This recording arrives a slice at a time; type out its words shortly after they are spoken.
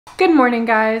Good morning,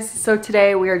 guys. So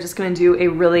today we are just gonna do a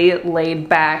really laid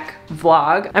back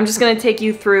vlog. I'm just gonna take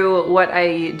you through what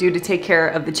I do to take care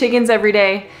of the chickens every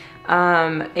day.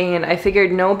 And I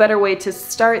figured no better way to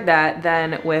start that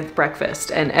than with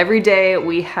breakfast. And every day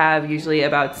we have usually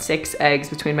about 6 eggs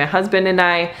between my husband and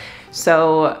I.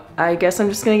 So I guess I'm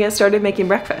just gonna get started making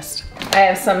breakfast. I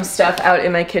have some stuff out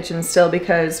in my kitchen still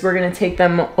because we're gonna take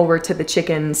them over to the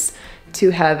chickens to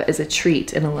have as a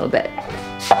treat in a little bit.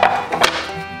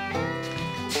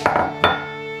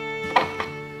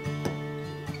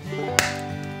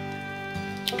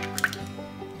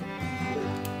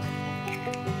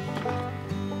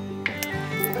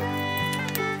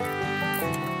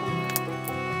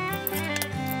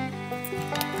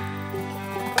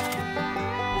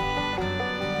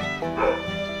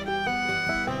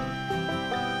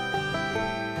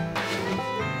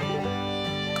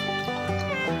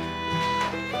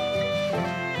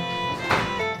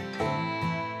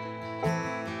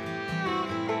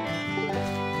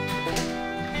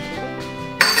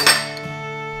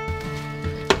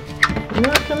 You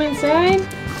want to come inside?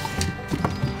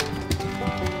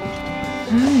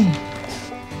 Hi.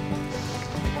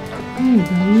 Hi,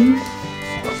 buddy.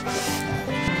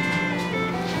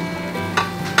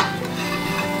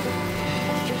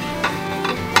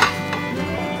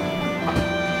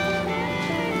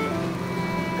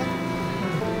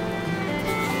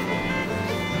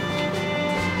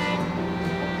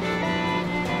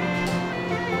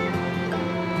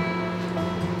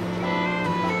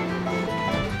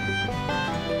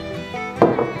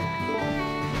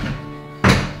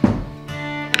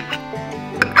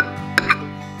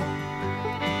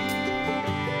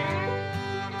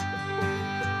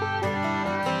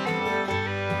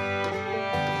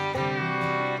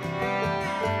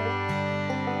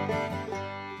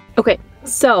 Okay,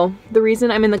 so the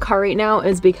reason I'm in the car right now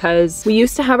is because we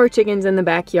used to have our chickens in the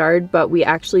backyard, but we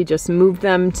actually just moved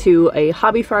them to a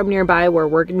hobby farm nearby where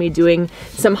we're gonna be doing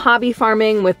some hobby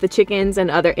farming with the chickens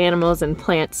and other animals and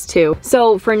plants too.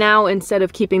 So for now, instead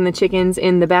of keeping the chickens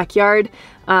in the backyard,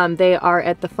 they are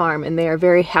at the farm and they are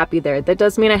very happy there. That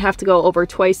does mean I have to go over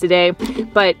twice a day,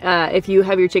 but if you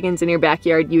have your chickens in your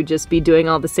backyard, you'd just be doing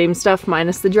all the same stuff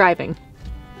minus the driving.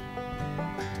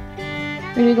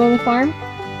 Ready to go to the farm?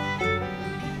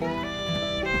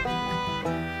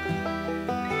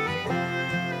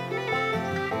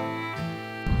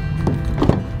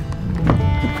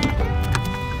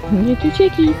 Get your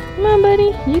chickies. Come on,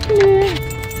 buddy. You can do it.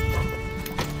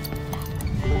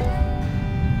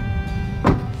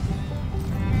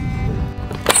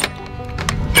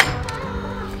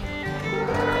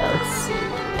 Let's see.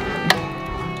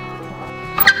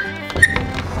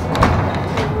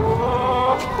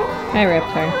 Hi,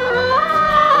 Reptar.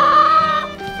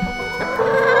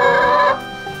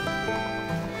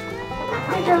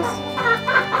 Hi, girls.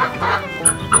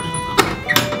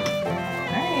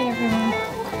 Alright, everyone.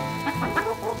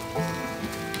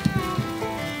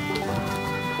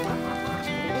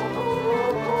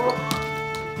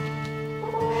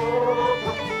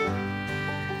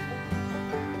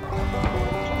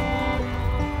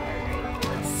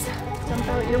 Dump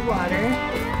out your water.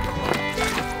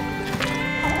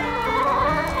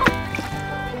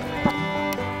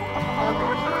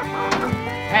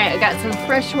 Alright, I got some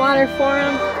fresh water for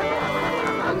them.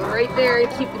 I'll go right there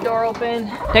to keep the door open.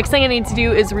 Next thing I need to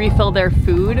do is refill their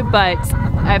food, but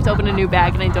I have to open a new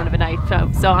bag and I don't have a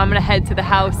knife. So I'm gonna head to the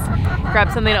house,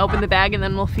 grab something to open the bag, and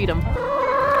then we'll feed them.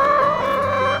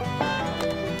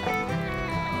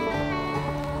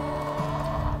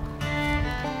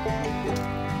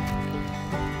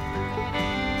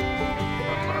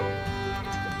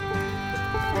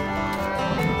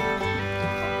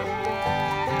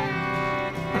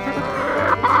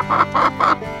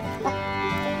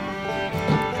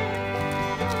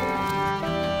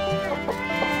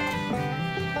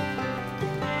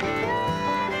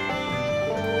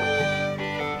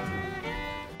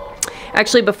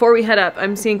 Actually, before we head up,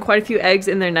 I'm seeing quite a few eggs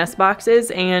in their nest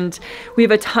boxes, and we have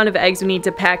a ton of eggs we need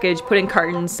to package, put in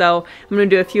cartons, so I'm gonna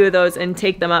do a few of those and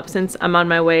take them up since I'm on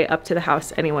my way up to the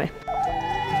house anyway.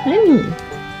 Honey,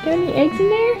 got any eggs in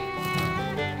there?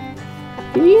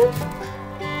 Do you?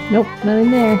 Nope, not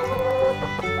in there.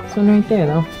 This one right there,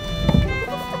 though.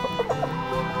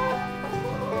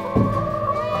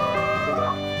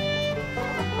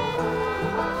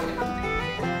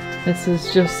 This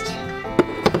is just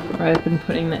where I've been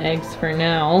putting the eggs for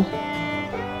now.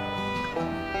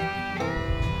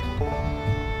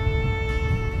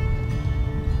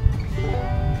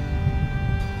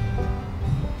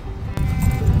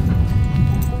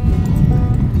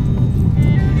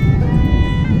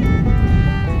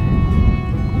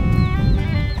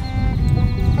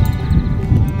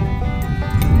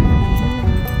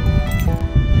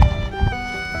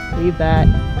 that.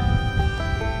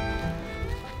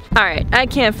 All right, I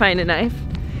can't find a knife.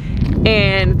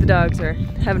 And the dogs are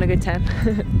having a good time.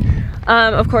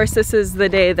 Of course, this is the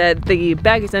day that the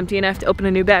bag is empty and I have to open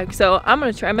a new bag. So I'm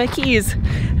gonna try my keys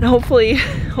and hopefully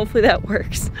that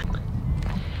works.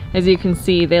 As you can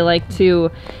see, they like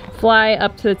to fly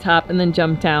up to the top and then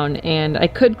jump down. And I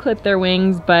could clip their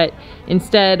wings, but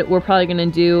instead we're probably gonna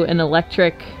do an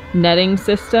electric netting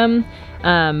system.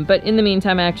 But in the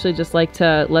meantime, I actually just like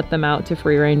to let them out to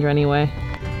free range anyway.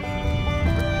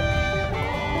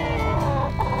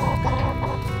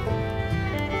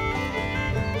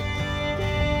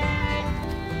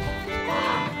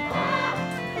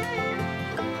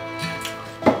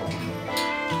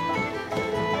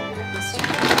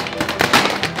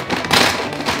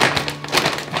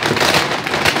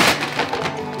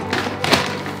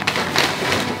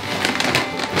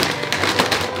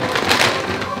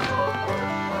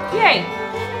 Yay!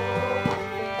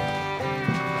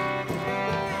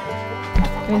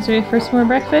 Guys, ready for some more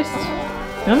breakfast?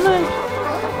 Come on.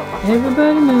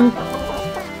 Everybody move.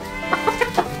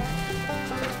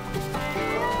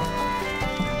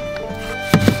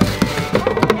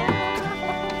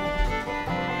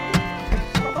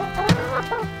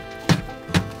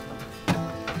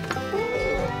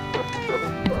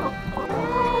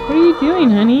 What are you doing,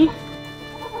 honey?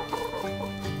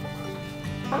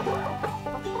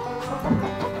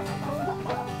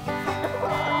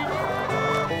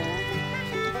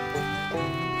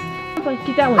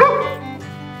 Get that one.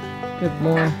 Good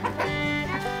boy.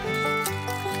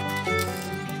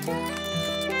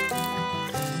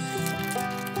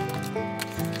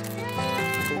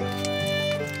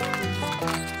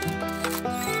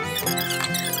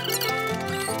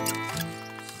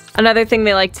 Another thing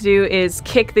they like to do is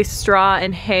kick the straw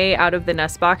and hay out of the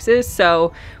nest boxes.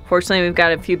 So fortunately we've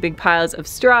got a few big piles of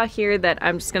straw here that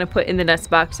I'm just gonna put in the nest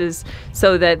boxes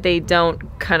so that they don't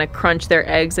kind of crunch their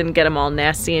eggs and get them all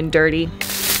nasty and dirty.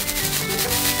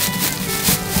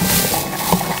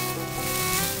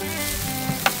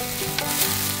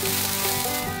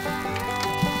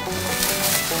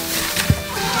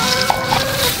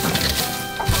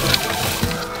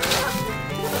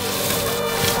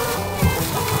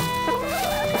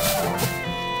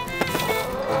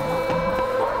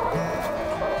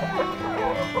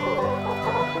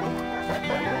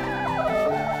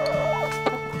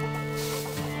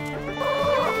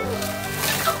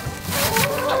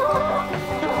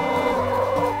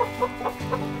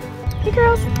 Hey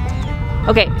girls.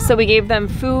 Okay, so we gave them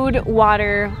food,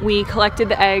 water, we collected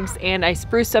the eggs, and I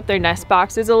spruced up their nest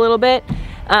boxes a little bit.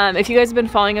 If you guys have been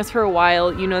following us for a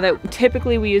while, you know that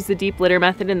typically we use the deep litter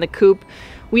method in the coop.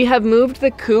 We have moved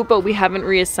the coop, but we haven't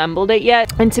reassembled it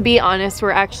yet. And to be honest,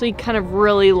 we're actually kind of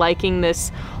really liking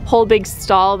this whole big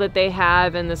stall that they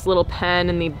have and this little pen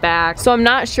in the back. So I'm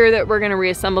not sure that we're gonna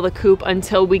reassemble the coop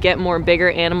until we get more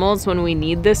bigger animals when we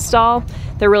need this stall.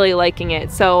 They're really liking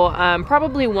it. So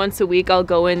probably once a week I'll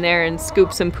go in there and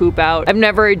scoop some poop out. I've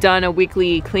never done a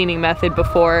weekly cleaning method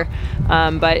before,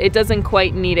 but it doesn't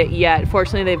quite need it yet.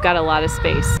 Fortunately, they've got a lot of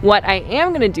space. What I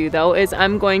am gonna do though is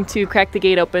I'm going to crack the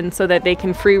gate open so that they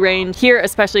can free range. Here,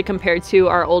 especially compared to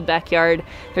our old backyard,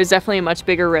 there's definitely a much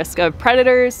bigger risk of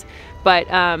predators, but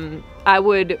I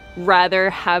would rather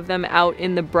have them out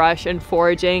in the brush and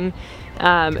foraging.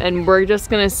 And we're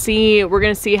gonna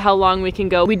see how long we can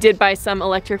go. We did buy some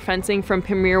electric fencing from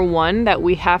Premier One that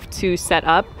we have to set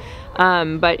up.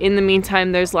 But in the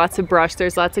meantime, there's lots of brush,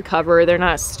 there's lots of cover, they're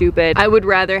not stupid. I would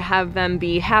rather have them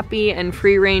be happy and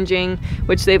free ranging,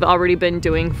 which they've already been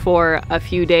doing for a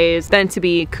few days, than to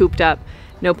be cooped up.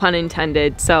 No pun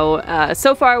intended. So,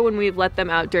 so far when we've let them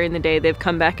out during the day, they've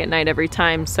come back at night every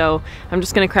time. So I'm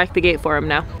just gonna crack the gate for them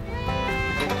now.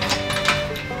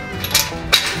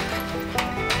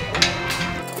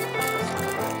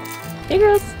 Hey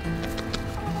girls.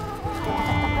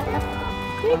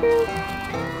 Hey girls.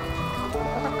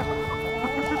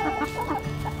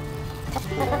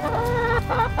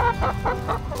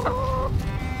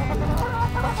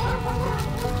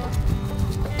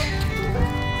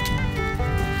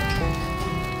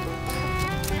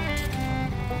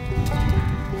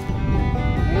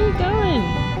 Where are you going?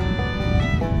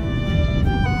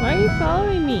 Why are you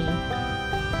following me?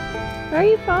 Why are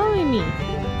you following me?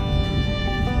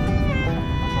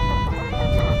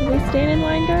 Are we staying in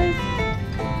line, guys?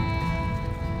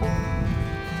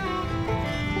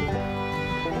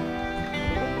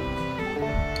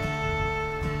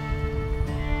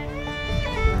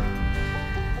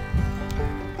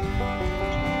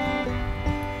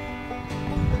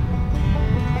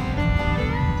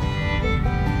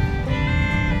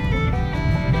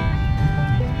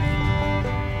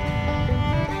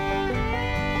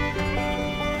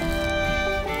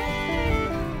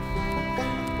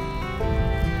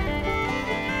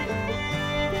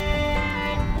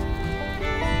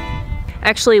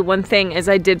 Actually, one thing is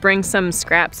I did bring some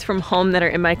scraps from home that are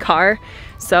in my car,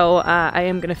 so I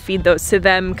am gonna feed those to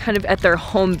them kind of at their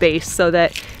home base so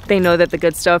that they know that the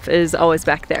good stuff is always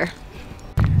back there.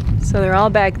 So they're all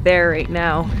back there right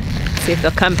now. Let's see if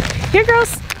they'll come. Here,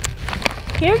 girls.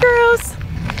 Here, girls.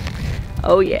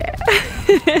 Oh yeah.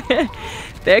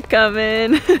 They're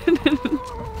coming.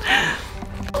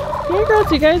 Here,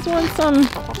 girls, you guys want some?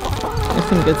 There's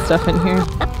some good stuff in here.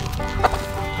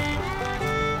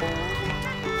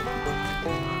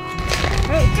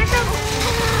 Hey, here goes.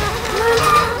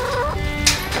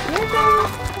 Here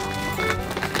goes.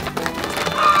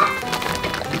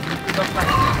 Go play.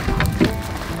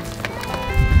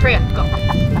 Freya, go.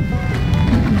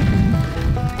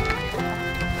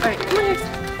 Alright, come on, guys.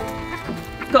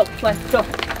 Go, play, go.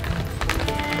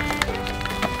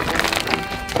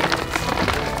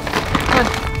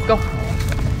 Go.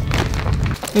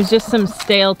 There's just some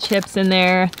stale chips in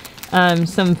there,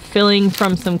 some filling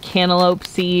from some cantaloupe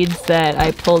seeds that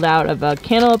I pulled out of a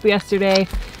cantaloupe yesterday.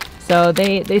 So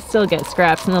they still get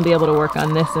scraps and they'll be able to work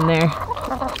on this in there.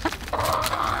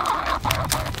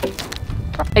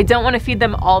 I don't want to feed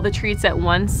them all the treats at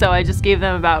once, so I just gave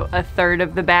them about a third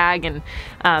of the bag, and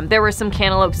there were some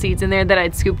cantaloupe seeds in there that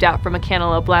I'd scooped out from a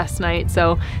cantaloupe last night,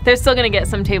 so they're still gonna get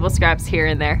some table scraps here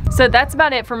and there. So that's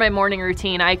about it for my morning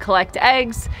routine. I collect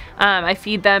eggs, I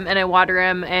feed them, and I water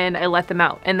them, and I let them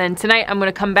out. And then tonight I'm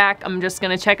gonna come back, I'm just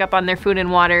gonna check up on their food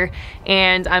and water,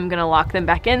 and I'm gonna lock them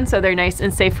back in so they're nice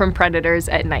and safe from predators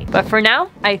at night. But for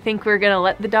now, I think we're gonna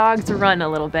let the dogs run a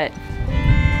little bit.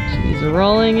 She's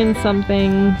rolling in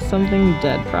something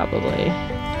dead probably.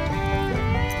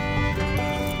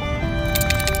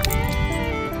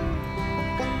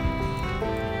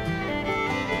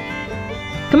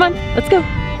 Come on, let's go.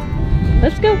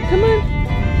 Let's go, come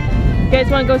on. You guys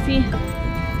wanna go see?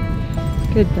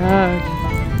 Good dog.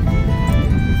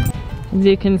 As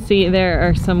you can see, there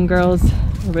are some girls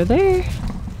over there.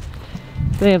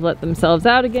 They have let themselves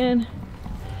out again.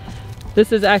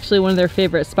 This is actually one of their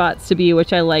favorite spots to be,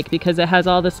 which I like because it has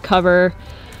all this cover,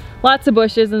 lots of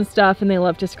bushes and stuff, and they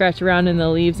love to scratch around in the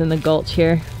leaves in the gulch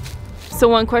here. So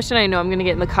one question I know I'm gonna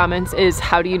get in the comments is,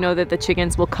 how do you know that the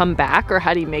chickens will come back, or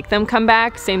how do you make them come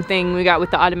back? Same thing we got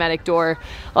with the automatic door.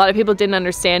 A lot of people didn't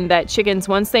understand that chickens,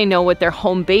 once they know what their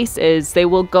home base is, they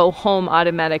will go home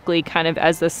automatically kind of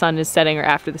as the sun is setting or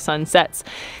after the sun sets.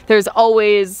 There's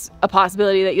always a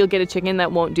possibility that you'll get a chicken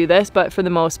that won't do this, but for the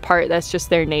most part, that's just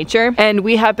their nature. And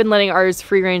we have been letting ours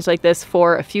free range like this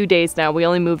for a few days now. We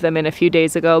only moved them in a few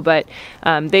days ago, but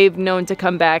they've known to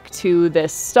come back to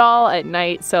this stall at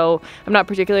night, so I'm not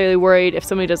particularly worried. If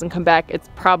somebody doesn't come back, it's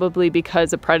probably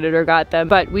because a predator got them,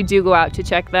 but we do go out to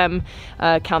check them,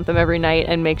 count them every night,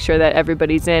 and make sure that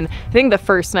everybody's in. I think the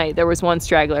first night there was one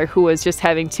straggler who was just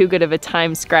having too good of a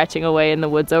time scratching away in the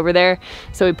woods over there,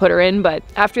 so we put her in, but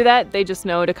after that they just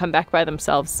know to come back by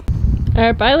themselves. All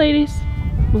right, bye ladies.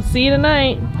 We'll see you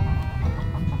tonight.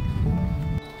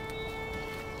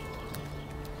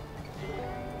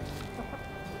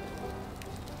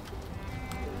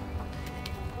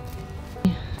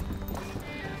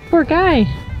 Poor guy.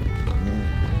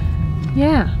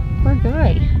 Yeah, poor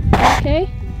guy. Okay.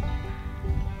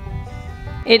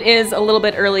 It is a little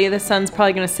bit early. The sun's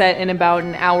probably gonna set in about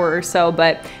an hour or so,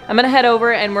 but I'm gonna head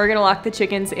over and we're gonna lock the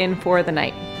chickens in for the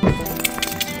night.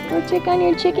 Go check on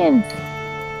your chickens.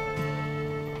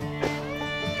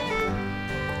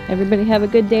 Everybody have a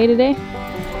good day today?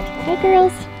 Hi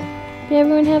girls. Did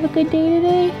everyone have a good day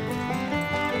today?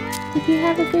 Did you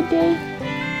have a good day?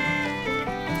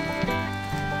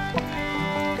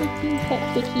 Pet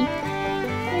Vicky.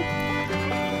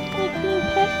 Like being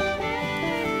pet.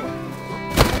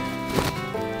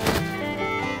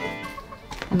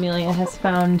 Amelia has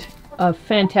found a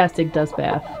fantastic dust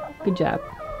bath. Good job.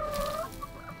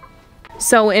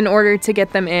 So in order to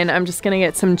get them in, I'm just gonna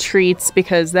get some treats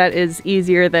because that is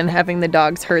easier than having the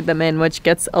dogs herd them in, which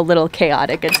gets a little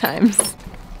chaotic at times.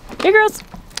 Hey girls!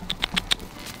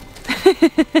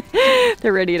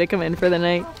 They're ready to come in for the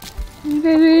night. You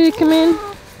guys ready to come in?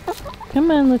 Come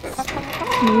on, let's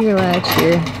relax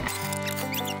here.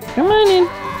 Come on in.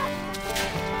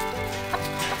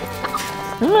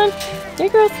 Come on. Here,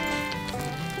 girls.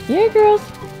 Here, girls.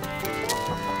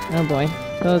 Oh boy,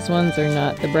 those ones are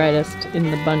not the brightest in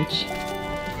the bunch.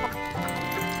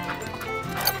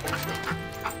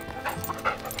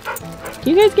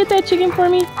 Can you guys get that chicken for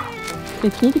me?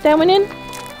 Can you get that one in?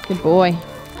 Good boy.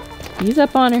 He's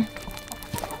up on her.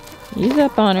 He's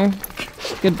up on her.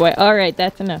 Good boy. All right,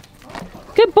 that's enough.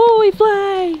 Good boy,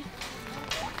 Fly!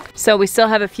 So we still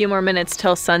have a few more minutes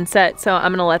till sunset, so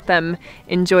I'm gonna let them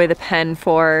enjoy the pen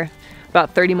for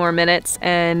about 30 more minutes,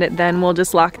 and then we'll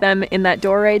just lock them in that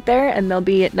door right there, and they'll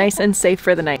be nice and safe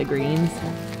for the night. The greens.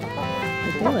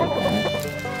 I feel like that.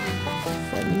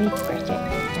 7 weeks for chicken.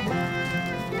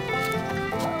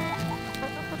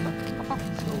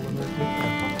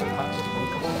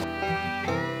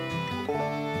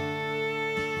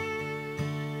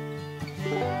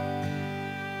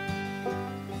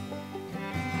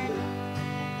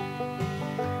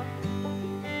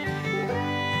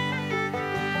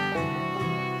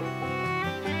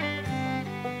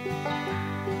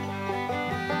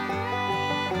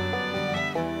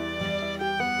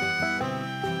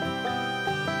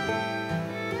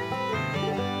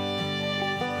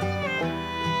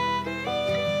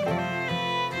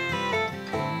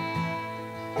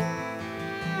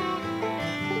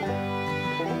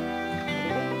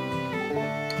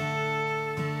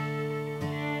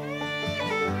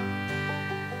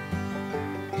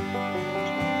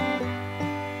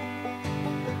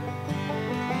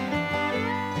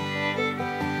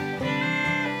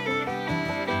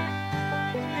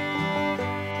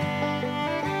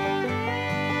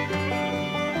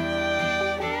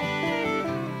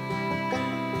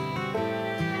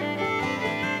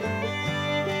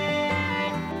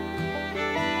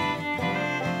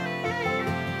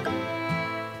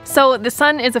 So the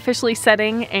sun is officially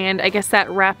setting, and I guess that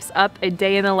wraps up a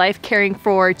day in the life caring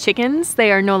for chickens.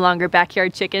 They are no longer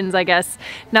backyard chickens, I guess.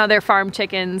 Now they're farm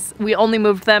chickens. We only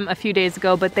moved them a few days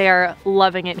ago, but they are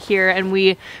loving it here, and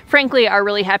we frankly are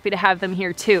really happy to have them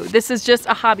here too. This is just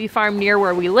a hobby farm near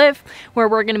where we live, where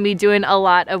we're gonna be doing a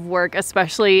lot of work,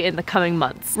 especially in the coming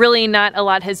months. Really not a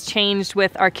lot has changed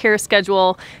with our care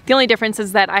schedule. The only difference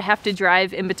is that I have to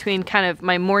drive in between kind of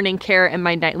my morning care and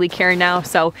my nightly care now,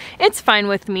 so it's fine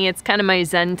with me. It's kind of my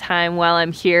zen time while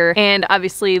I'm here, and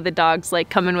obviously the dogs like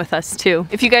coming with us too.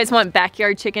 If you guys want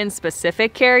backyard chicken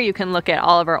specific care, you can look at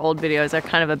all of our old videos are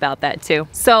kind of about that too.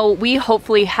 So we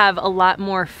hopefully have a lot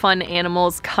more fun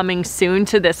animals coming soon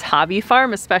to this hobby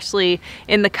farm, especially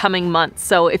in the coming months.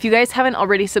 So if you guys haven't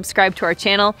already subscribed to our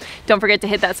channel, don't forget to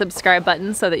hit that subscribe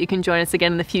button so that you can join us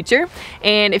again in the future.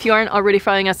 And if you aren't already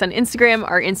following us on Instagram,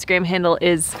 our Instagram handle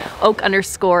is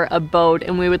oak_abode,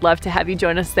 and we would love to have you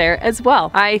join us there as well.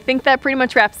 I think that pretty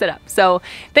much wraps it up. So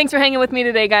thanks for hanging with me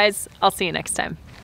today, guys. I'll see you next time.